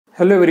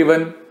Hello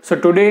everyone. So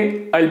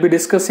today I'll be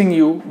discussing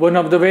you one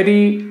of the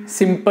very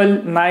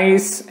simple,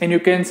 nice and you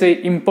can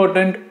say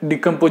important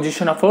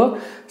decomposition of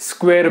a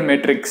square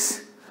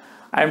matrix.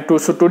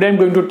 So today I'm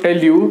going to tell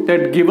you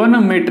that given a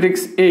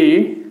matrix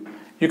A,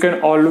 you can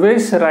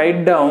always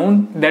write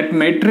down that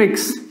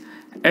matrix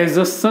as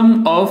a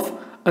sum of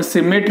a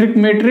symmetric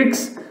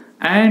matrix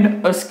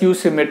and a skew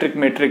symmetric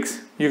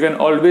matrix. You can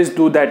always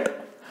do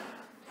that.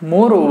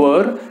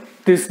 Moreover,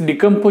 this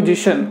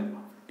decomposition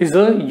is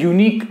a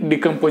unique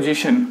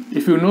decomposition.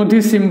 If you know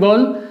this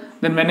symbol,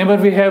 then whenever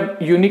we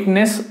have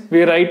uniqueness,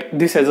 we write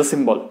this as a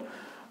symbol.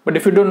 But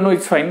if you don't know,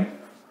 it's fine.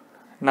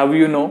 Now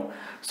you know.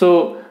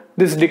 So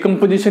this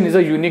decomposition is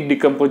a unique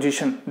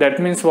decomposition. That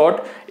means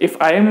what? If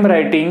I am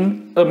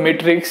writing a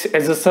matrix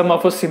as a sum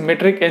of a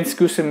symmetric and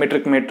skew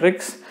symmetric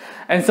matrix,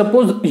 and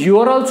suppose you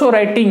are also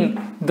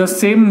writing the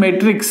same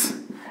matrix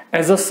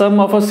as a sum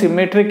of a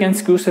symmetric and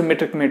skew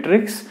symmetric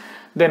matrix,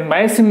 then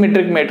my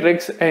symmetric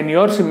matrix and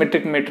your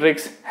symmetric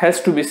matrix has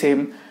to be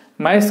same.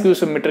 My skew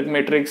symmetric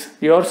matrix,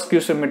 your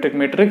skew symmetric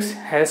matrix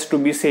has to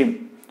be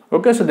same.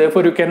 Okay, so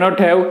therefore you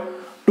cannot have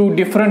two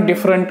different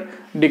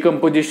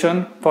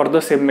decomposition for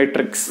the same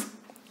matrix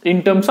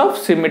in terms of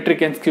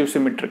symmetric and skew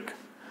symmetric.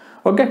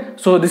 Okay,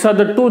 so these are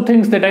the two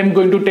things that I'm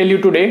going to tell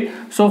you today.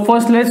 So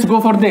first let's go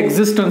for the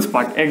existence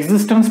part.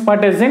 Existence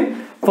part as in,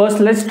 first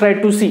let's try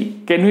to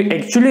see, can we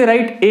actually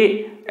write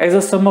A as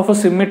a sum of a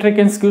symmetric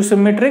and skew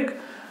symmetric?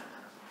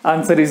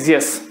 Answer is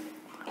yes.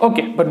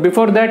 Okay, but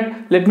before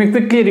that, let me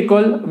quickly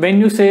recall, when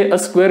you say a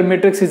square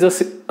matrix is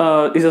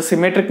a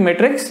symmetric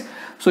matrix.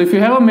 So if you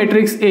have a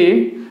matrix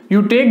A,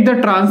 you take the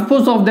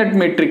transpose of that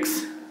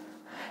matrix,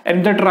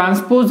 and the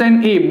transpose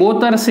and A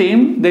both are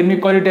same, then we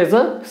call it as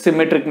a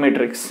symmetric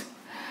matrix.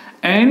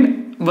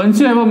 And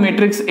once you have a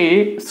matrix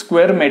A,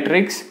 square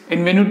matrix,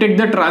 and when you take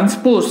the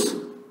transpose,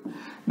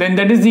 then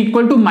that is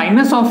equal to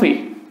minus of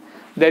A,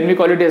 then we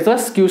call it as a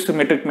skew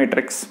symmetric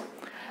matrix.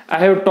 I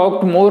have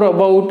talked more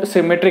about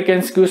symmetric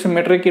and skew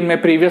symmetric in my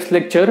previous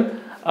lecture.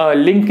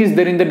 Link is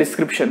there in the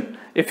description.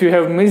 If you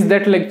have missed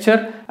that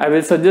lecture, I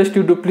will suggest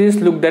you to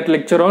please look that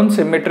lecture on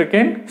symmetric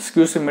and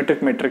skew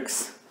symmetric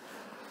matrix.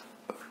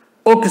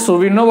 Okay, so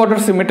we know what are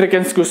symmetric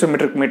and skew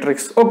symmetric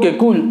matrix. Okay,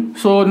 cool.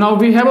 So now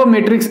we have a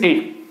matrix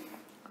A.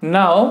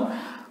 Now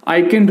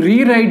I can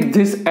rewrite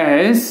this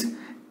as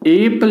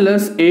A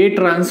plus A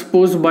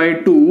transpose by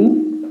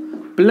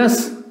 2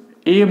 plus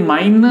A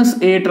minus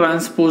A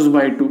transpose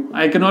by 2.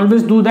 I can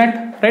always do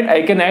that, right?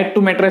 I can add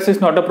two matrices,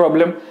 not a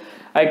problem.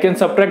 I can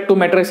subtract two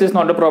matrices,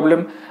 not a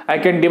problem. I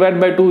can divide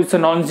by 2, it's a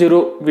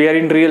non-zero, we are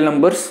in real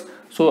numbers.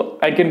 So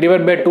I can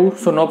divide by 2,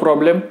 so no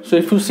problem. So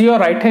if you see your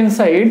right hand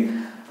side,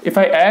 if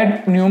I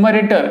add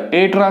numerator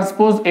A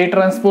transpose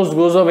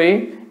goes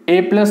away,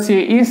 A plus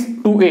A is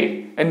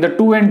 2A, and the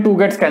 2 and 2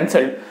 gets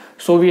cancelled.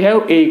 So we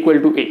have A equal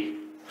to A.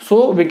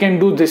 So we can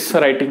do this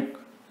writing.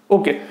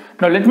 Okay,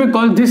 now let me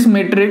call this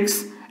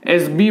matrix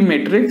as B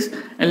matrix,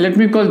 and let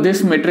me call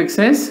this matrix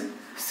as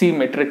C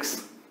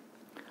matrix.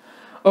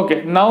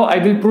 Okay, now I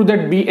will prove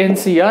that B and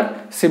C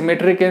are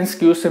symmetric and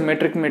skew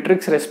symmetric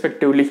matrix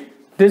respectively.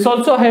 This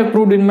also I have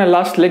proved in my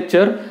last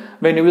lecture.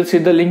 When you will see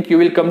the link, you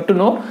will come to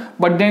know.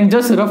 But then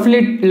just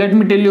roughly let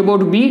me tell you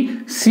about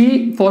B.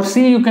 C, for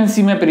C you can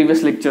see my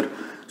previous lecture.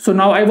 So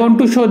now I want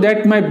to show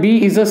that my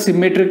B is a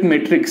symmetric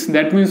matrix.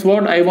 That means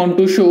what? I want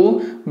to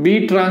show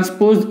B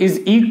transpose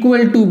is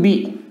equal to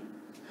B.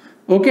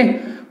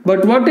 Okay.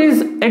 But what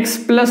is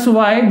X plus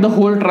Y? The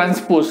whole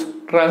transpose.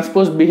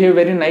 Transpose behave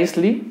very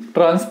nicely.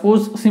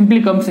 Transpose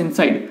simply comes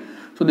inside.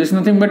 So this is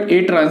nothing but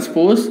A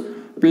transpose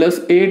plus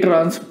A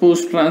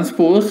transpose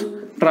transpose.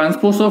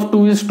 Transpose of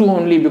 2 is 2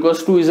 only,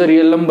 because 2 is a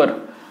real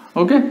number.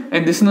 Okay.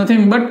 And this is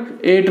nothing but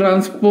A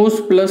transpose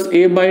plus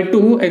A by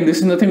 2, and this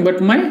is nothing but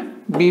my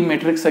B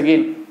matrix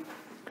again.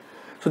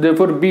 So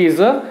therefore B is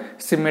a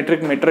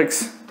symmetric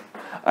matrix.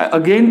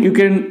 Again, you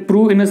can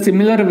prove in a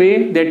similar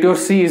way that your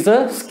C is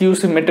a skew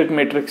symmetric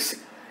matrix.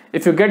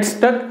 If you get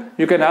stuck,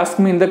 you can ask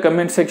me in the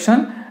comment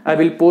section. I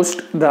will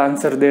post the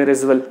answer there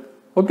as well.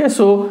 Okay,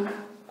 so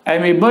I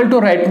am able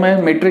to write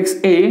my matrix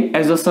A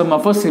as a sum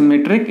of a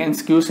symmetric and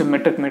skew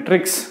symmetric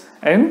matrix,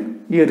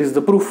 and here is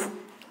the proof.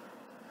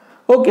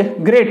 Okay,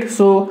 great.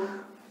 So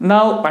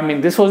now, I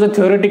mean, this was a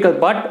theoretical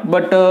part,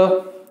 but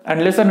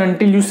unless and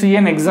until you see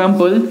an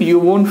example, you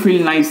won't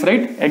feel nice,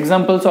 right?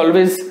 Examples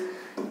always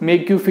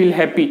make you feel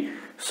happy.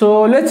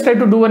 So let's try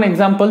to do an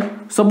example.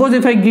 Suppose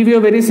if I give you a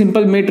very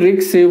simple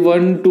matrix, say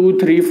 1 2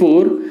 3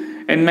 4,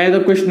 and now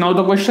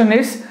the question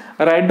is,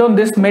 write down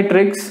this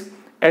matrix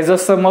as a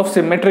sum of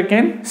symmetric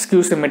and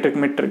skew symmetric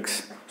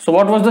matrix. So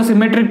what was the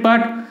symmetric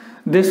part?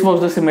 This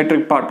was the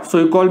symmetric part. So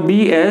you call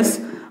B as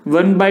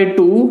 1 by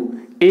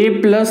 2 A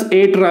plus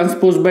A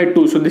transpose by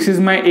 2. So this is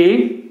my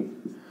A.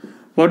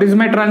 What is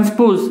my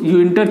transpose?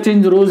 You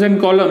interchange rows and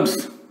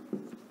columns.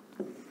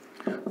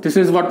 This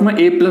is what my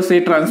A plus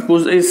A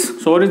transpose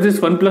is. So what is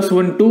this? 1 plus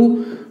 1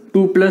 2,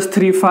 2 plus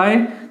 3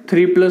 5,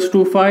 3 plus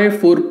 2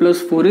 5, 4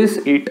 plus 4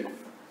 is 8.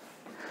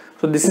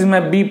 So this is my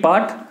B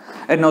part.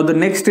 And now the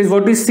next is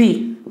what is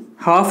C?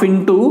 Half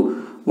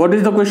into What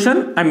is the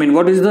question? I mean,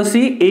 what is the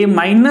C? A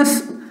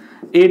minus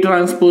A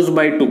transpose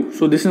by 2.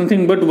 So this is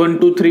nothing but 1,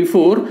 2, 3,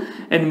 4.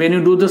 And when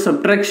you do the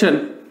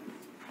subtraction,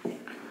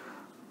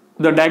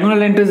 the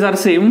diagonal entries are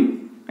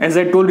same. As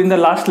I told in the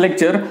last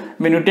lecture,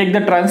 when you take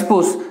the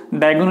transpose,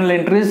 diagonal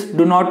entries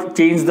do not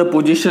change the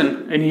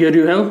position. And here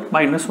you have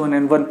minus 1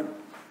 and 1.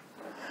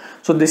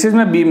 So this is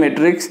my B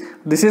matrix,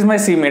 this is my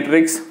C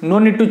matrix. No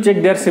need to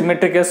check they are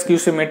symmetric or skew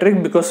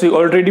symmetric because we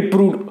already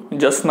proved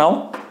just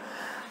now.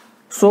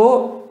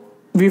 So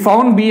we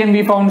found B and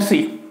we found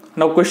C.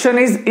 Now question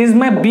is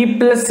my B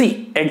plus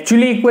C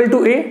actually equal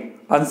to A?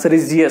 Answer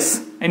is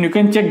yes. And you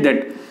can check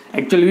that.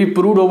 Actually we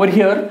proved over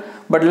here,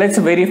 but let's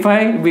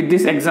verify with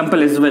this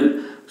example as well.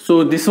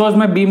 So this was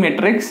my B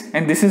matrix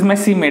and this is my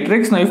C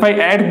matrix. Now if I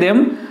add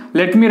them,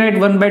 let me write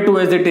 1 by 2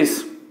 as it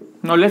is.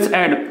 Now let's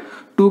add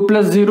 2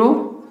 plus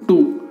 0,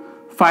 2,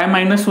 5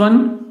 minus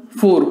 1,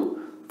 4,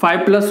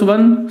 5 plus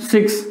 1,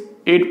 6,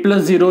 8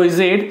 plus 0 is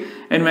 8,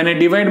 and when I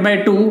divide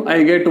by 2,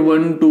 I get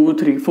 1, 2,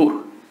 3,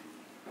 4.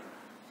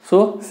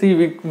 So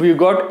see, we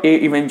got A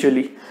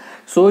eventually.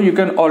 So you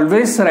can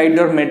always write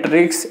your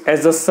matrix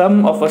as a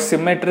sum of a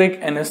symmetric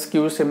and a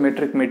skew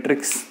symmetric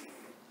matrix.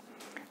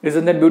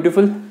 Isn't that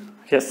beautiful?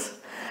 Yes.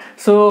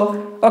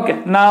 So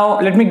okay,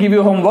 now let me give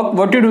you homework.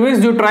 What you do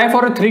is you try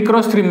for a 3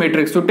 cross 3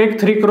 matrix. So take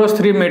 3 cross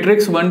 3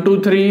 matrix 1,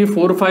 2, 3,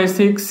 4, 5,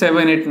 6,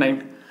 7, 8,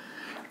 9.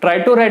 Try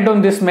to write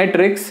down this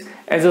matrix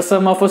as a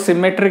sum of a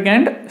symmetric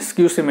and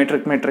skew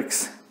symmetric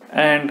matrix.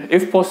 And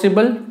if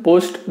possible,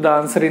 post the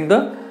answer in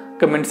the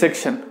comment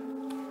section.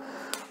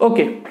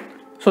 Okay,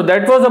 so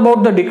that was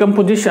about the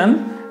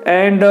decomposition.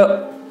 And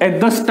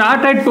at the start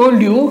I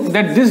told you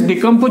that this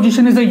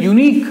decomposition is a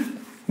unique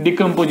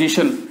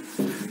decomposition.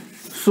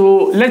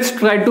 So let's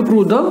try to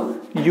prove the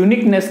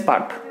uniqueness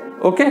part.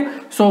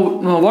 Okay, so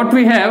what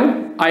we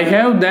have, I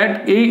have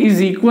that A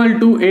is equal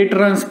to A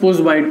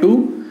transpose by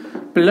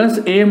 2 plus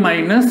A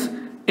minus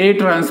A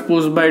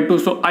transpose by 2.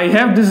 So I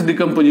have this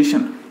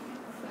decomposition.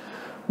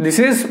 This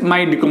is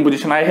my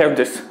decomposition. I have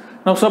this.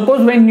 Now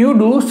suppose when you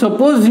do,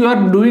 suppose you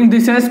are doing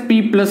this as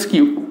P plus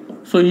Q.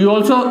 So you're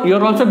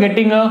also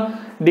getting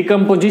a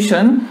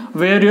decomposition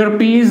where your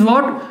P is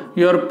what?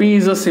 Your P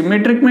is a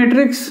symmetric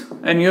matrix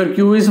and your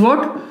Q is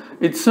what?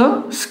 It's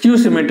a skew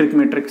symmetric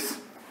matrix.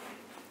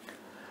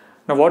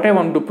 Now what I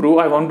want to prove?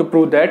 I want to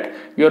prove that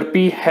your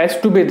P has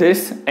to be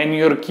this and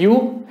your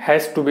Q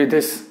has to be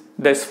this.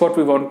 That's what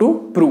we want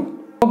to prove.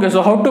 Okay,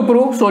 so how to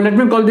prove? So let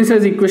me call this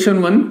as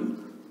equation 1.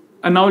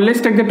 And now let's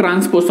take the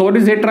transpose. So what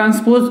is A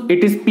transpose?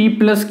 It is P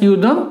plus Q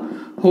the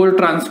whole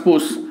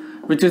transpose,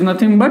 which is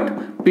nothing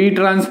but P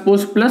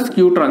transpose plus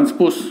Q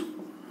transpose.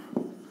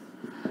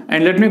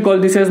 And let me call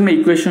this as my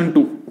equation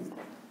 2.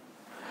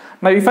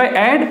 Now if I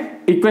add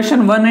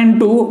equation 1 and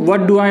 2,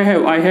 what do I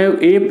have? I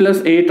have A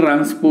plus A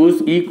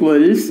transpose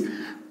equals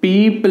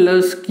P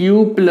plus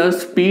Q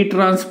plus P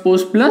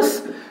transpose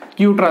plus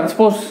Q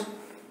transpose.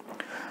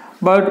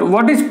 But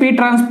what is P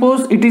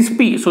transpose? It is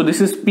P. So this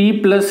is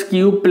P plus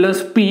Q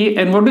plus P.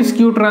 And what is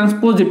Q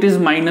transpose? It is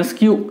minus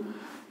Q.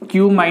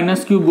 Q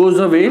minus Q goes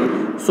away.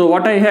 So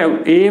what I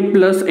have? A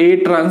plus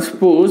A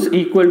transpose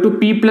equal to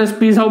P plus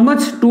P is how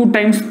much? 2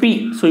 times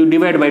P. So you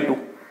divide by 2.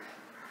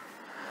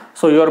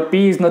 So your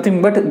P is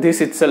nothing but this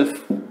itself.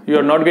 You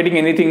are not getting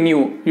anything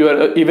new. You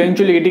are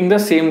eventually getting the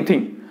same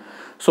thing.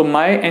 So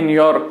my and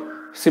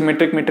your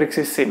symmetric matrix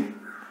is same.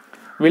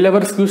 Will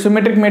our skew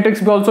symmetric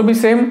matrix also be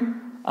same?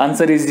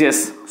 Answer is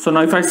yes. So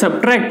now if I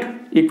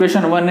subtract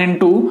equation 1 and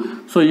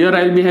 2, so here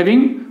I will be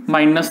having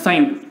minus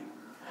sign.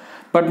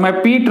 But my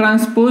P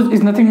transpose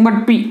is nothing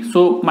but P.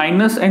 So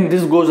minus and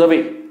this goes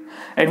away.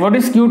 And what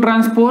is Q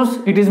transpose?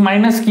 It is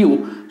minus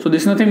Q. So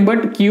this is nothing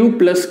but Q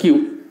plus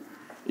Q.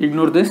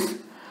 Ignore this.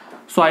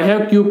 So I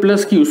have Q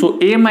plus Q.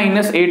 So A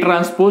minus A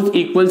transpose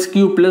equals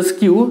Q plus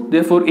Q.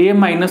 Therefore A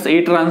minus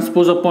A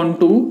transpose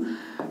upon 2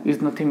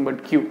 is nothing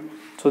but Q.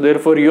 So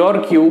therefore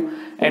your Q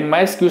and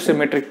my skew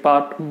symmetric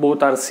part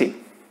both are same.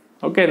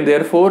 Okay, and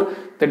therefore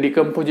the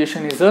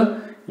decomposition is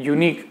a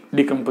unique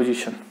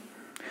decomposition.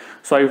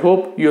 So I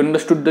hope you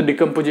understood the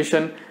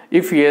decomposition.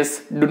 If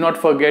yes, do not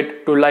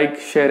forget to like,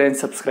 share and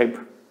subscribe.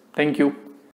 Thank you.